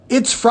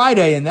It's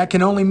Friday, and that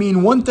can only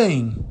mean one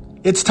thing.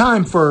 It's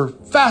time for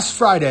Fast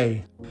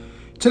Friday.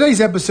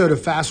 Today's episode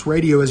of Fast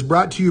Radio is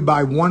brought to you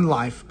by One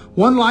Life.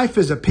 One Life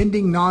is a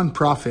pending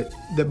nonprofit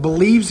that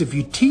believes if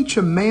you teach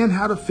a man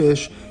how to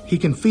fish, he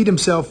can feed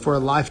himself for a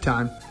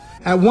lifetime.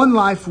 At One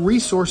Life,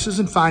 resources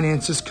and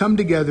finances come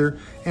together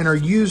and are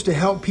used to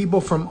help people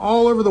from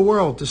all over the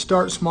world to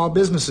start small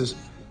businesses.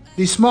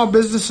 These small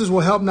businesses will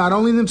help not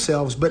only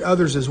themselves, but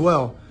others as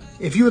well.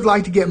 If you would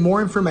like to get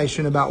more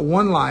information about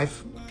One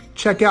Life,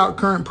 check out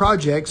current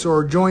projects,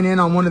 or join in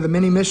on one of the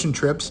many mission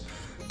trips,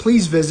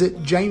 please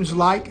visit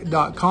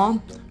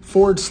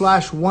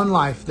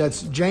jameslyke.com/onelife.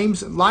 That's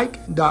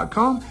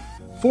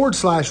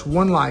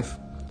jameslyke.com/onelife.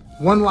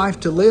 One life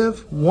to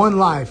live, one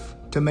life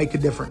to make a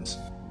difference.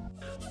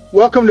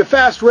 Welcome to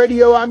Fast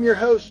Radio. I'm your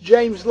host,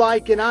 James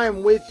Lyke, and I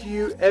am with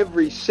you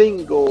every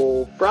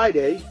single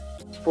Friday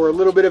for a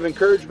little bit of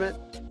encouragement,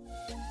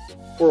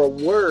 for a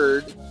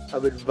word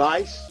of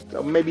advice,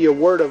 maybe a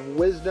word of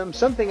wisdom,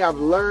 something I've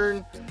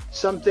learned,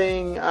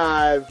 something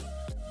I've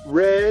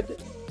read,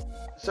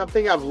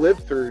 something I've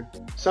lived through,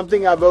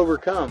 something I've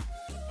overcome.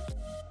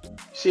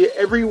 See,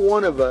 every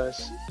one of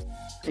us,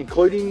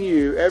 including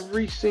you,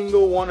 every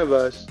single one of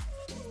us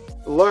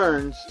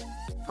learns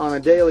on a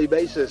daily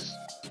basis.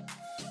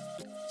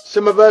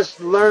 Some of us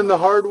learn the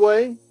hard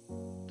way.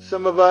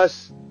 Some of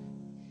us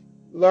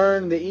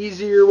learn the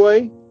easier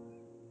way.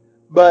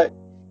 But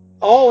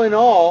all in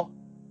all,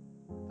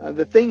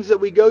 the things that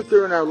we go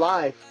through in our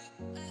life,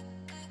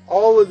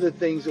 all of the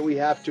things that we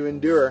have to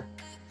endure,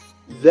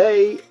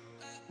 they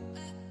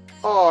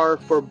are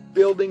for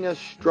building us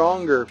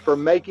stronger, for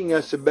making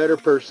us a better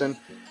person.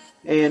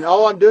 And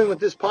all I'm doing with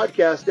this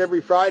podcast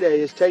every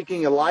Friday is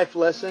taking a life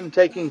lesson,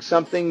 taking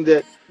something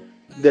that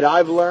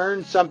I've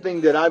learned,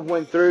 something that I've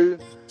went through,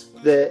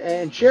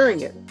 and sharing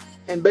it.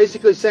 And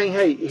basically saying,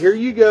 hey, here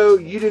you go.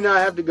 You do not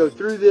have to go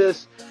through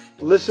this.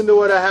 Listen to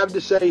what I have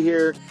to say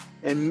here,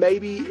 and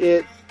maybe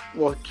it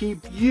will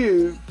keep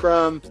you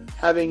from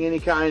having any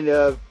kind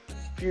of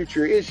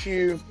future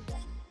issue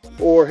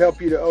or help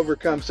you to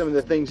overcome some of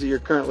the things that you're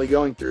currently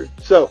going through.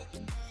 So,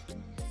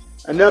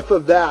 enough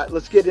of that.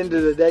 Let's get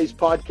into today's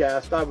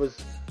podcast. I was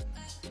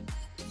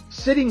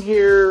sitting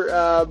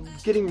here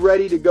getting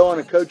ready to go on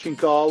a coaching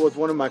call with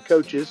one of my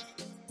coaches,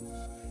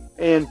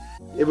 and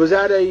it was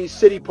at a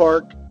city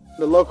park,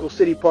 the local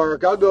city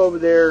park. I'll go over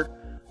there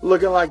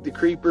looking like the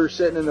creeper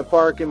sitting in the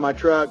park in my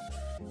truck,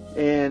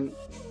 and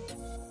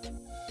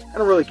I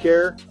don't really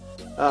care.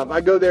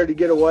 I go there to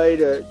get away,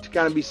 to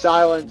kind of be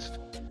silenced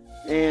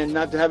and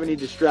not to have any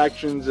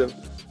distractions of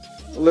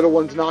little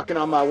ones knocking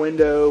on my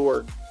window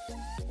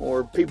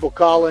or people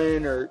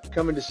calling or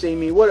coming to see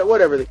me,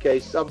 whatever the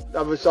case. I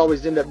just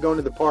always end up going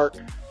to the park,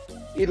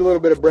 eat a little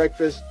bit of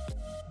breakfast,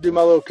 do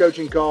my little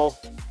coaching call,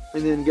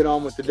 and then get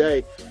on with the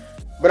day.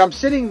 But I'm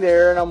sitting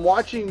there and I'm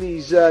watching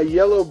these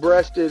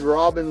yellow-breasted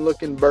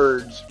robin-looking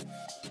birds.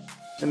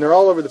 And they're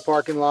all over the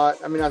parking lot.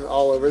 I mean, not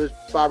all over. There's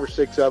 5 or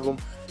 6 of them.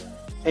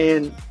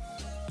 And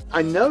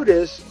I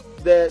noticed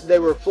that they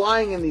were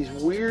flying in these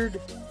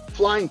weird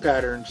flying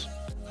patterns.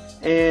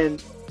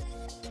 And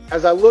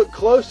as I looked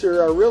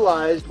closer, I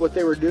realized what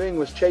they were doing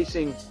was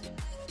chasing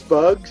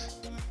bugs,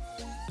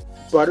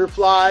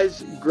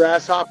 butterflies,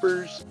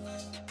 grasshoppers.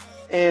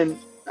 And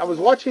I was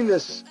watching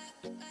this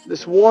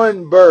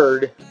one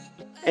bird,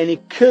 and he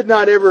could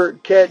not ever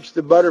catch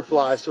the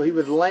butterfly, so he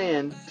would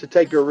land to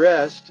take a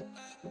rest.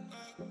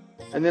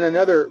 And then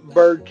another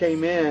bird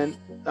came in,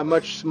 a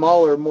much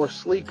smaller, more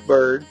sleek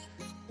bird,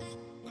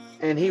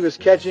 and he was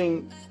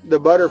catching the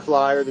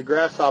butterfly or the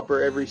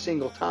grasshopper every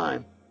single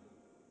time.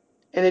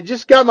 And it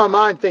just got my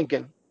mind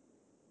thinking,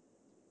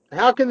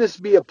 how can this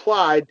be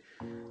applied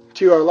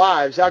to our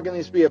lives? How can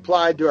this be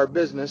applied to our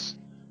business?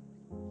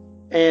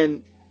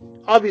 And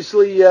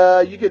obviously,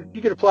 you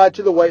could apply it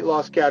to the weight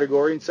loss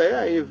category and say,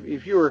 hey,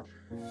 if you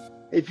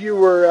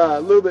were a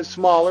little bit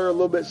smaller, a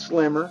little bit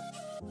slimmer,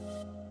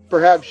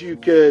 perhaps you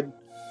could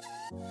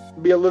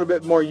be a little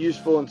bit more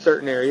useful in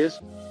certain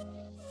areas.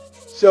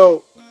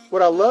 So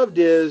what I loved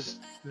is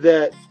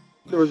that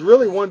there was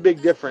really one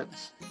big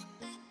difference.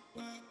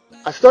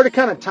 I started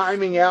kind of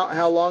timing out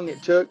how long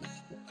it took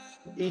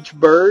each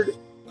bird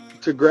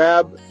to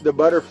grab the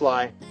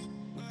butterfly.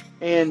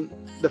 And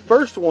the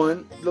first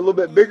one, the little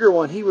bit bigger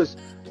one, he was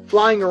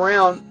flying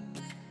around.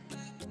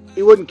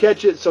 He wouldn't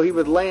catch it, so he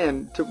would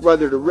land,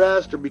 whether to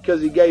rest or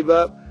because he gave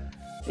up.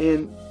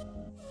 And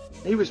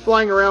he was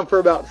flying around for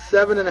about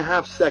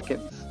 7.5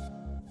 seconds.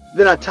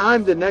 Then I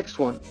timed the next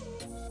one.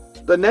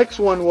 The next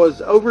one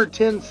was over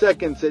 10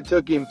 seconds it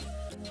took him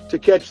to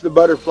catch the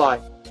butterfly.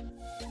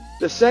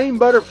 The same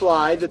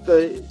butterfly that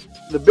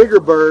the bigger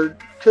bird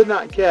could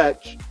not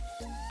catch,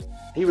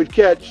 he would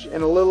catch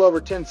in a little over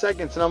 10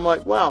 seconds. And I'm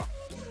like, wow.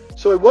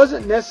 So he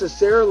wasn't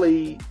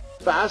necessarily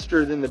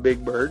faster than the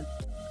big bird.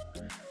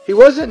 He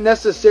wasn't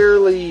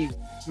necessarily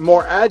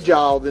more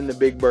agile than the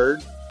big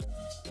bird.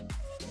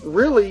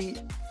 Really,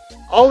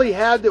 all he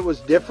had that was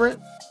different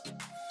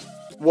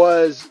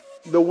was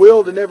the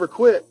will to never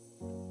quit.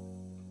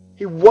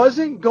 He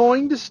wasn't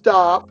going to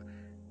stop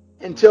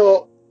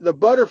until the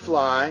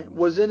butterfly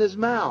was in his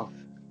mouth.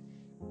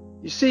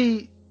 You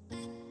see,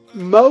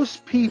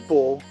 most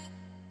people,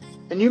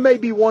 and you may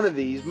be one of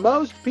these,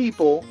 most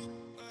people,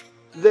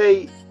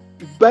 they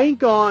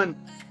bank on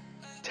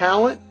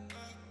talent.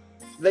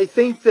 They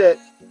think that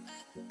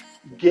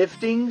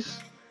giftings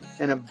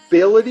and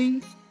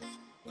ability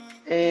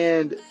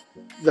and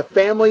the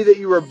family that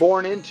you were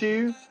born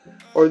into,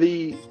 or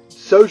the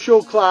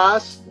social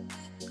class,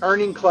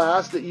 earning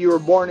class that you were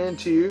born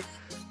into,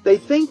 they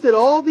think that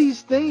all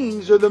these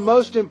things are the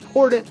most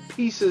important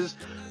pieces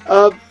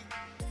of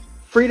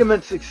freedom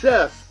and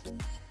success.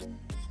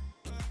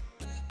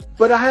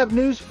 But I have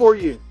news for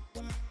you.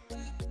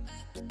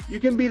 You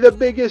can be the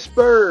biggest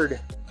bird.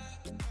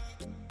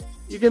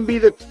 You can be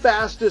the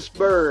fastest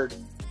bird.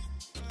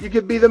 You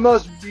can be the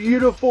most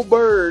beautiful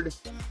bird.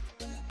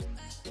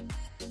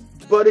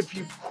 But if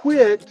you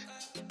quit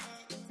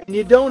and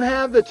you don't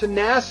have the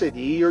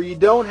tenacity, or you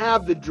don't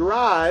have the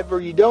drive, or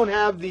you don't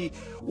have the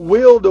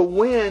will to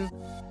win,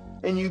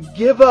 and you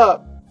give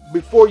up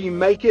before you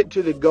make it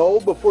to the goal,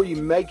 before you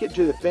make it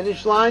to the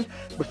finish line,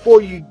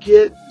 before you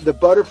get the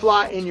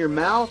butterfly in your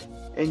mouth,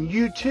 and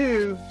you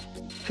too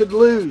could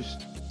lose.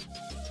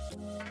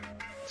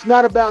 It's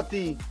not about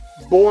the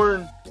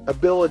born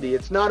ability.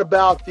 It's not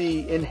about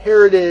the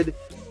inherited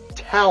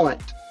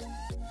talent.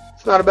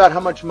 It's not about how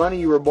much money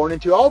you were born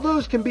into. All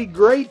those can be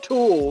great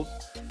tools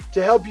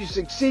to help you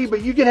succeed,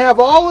 but you can have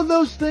all of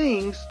those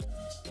things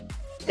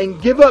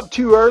and give up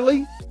too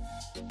early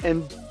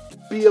and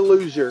be a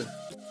loser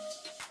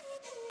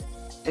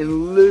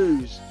and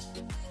lose.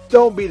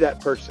 Don't be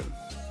that person.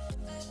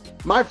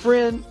 My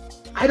friend,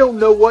 I don't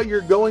know what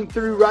you're going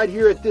through right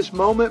here at this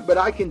moment, but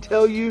I can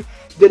tell you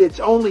that it's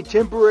only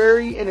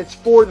temporary, and it's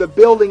for the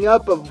building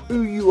up of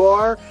who you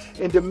are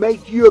and to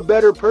make you a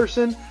better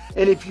person.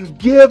 And if you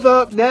give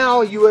up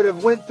now, you would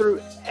have went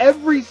through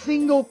every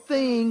single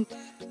thing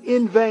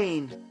in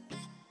vain.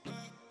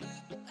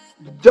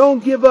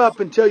 Don't give up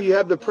until you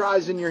have the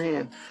prize in your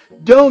hand.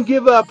 Don't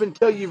give up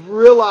until you've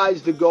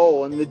realized the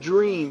goal and the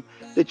dream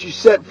that you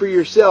set for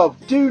yourself.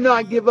 Do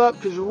not give up,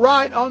 because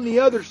right on the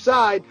other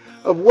side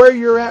of where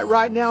you're at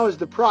right now is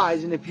the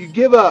prize. And if you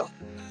give up,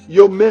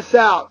 you'll miss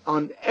out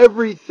on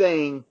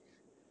everything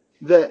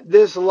that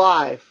this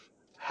life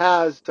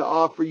has to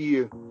offer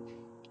you.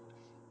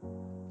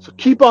 So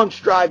keep on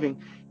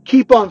striving,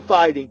 keep on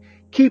fighting,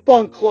 keep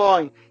on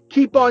clawing,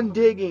 keep on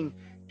digging,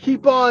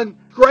 keep on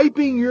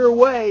scraping your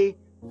way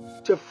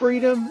to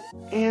freedom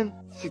and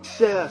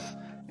success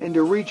and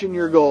to reaching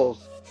your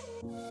goals.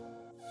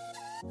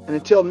 And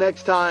until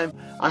next time,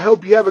 I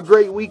hope you have a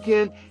great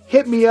weekend.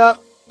 Hit me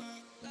up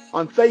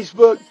on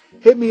Facebook.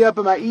 Hit me up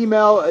at my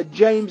email at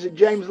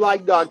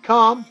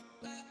james@jameslike.com.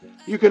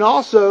 You can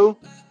also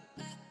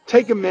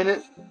take a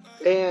minute,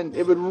 and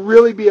it would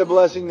really be a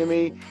blessing to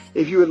me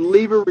if you would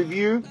leave a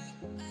review.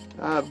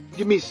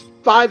 Give me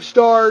 5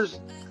 stars.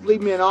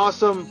 Leave me an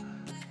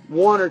awesome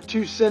 1 or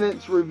 2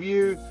 sentence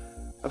review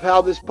of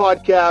how this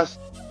podcast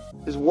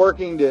is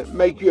working to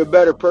make you a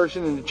better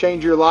person and to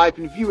change your life.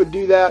 And if you would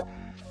do that,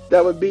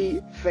 that would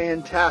be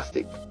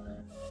fantastic.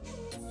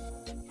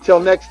 Till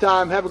next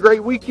time, have a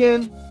great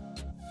weekend.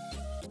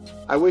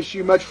 I wish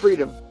you much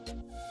freedom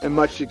and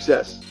much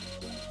success.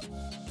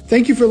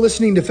 Thank you for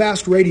listening to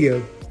Fast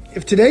Radio.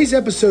 If today's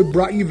episode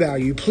brought you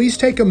value, please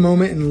take a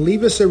moment and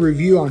leave us a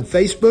review on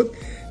Facebook,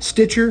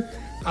 Stitcher,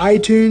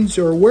 iTunes,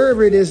 or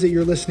wherever it is that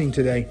you're listening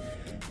today.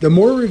 The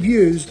more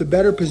reviews, the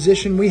better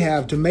position we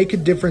have to make a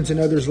difference in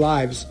others'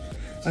 lives.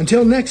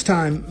 Until next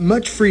time,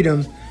 much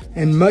freedom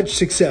and much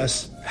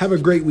success. Have a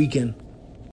great weekend.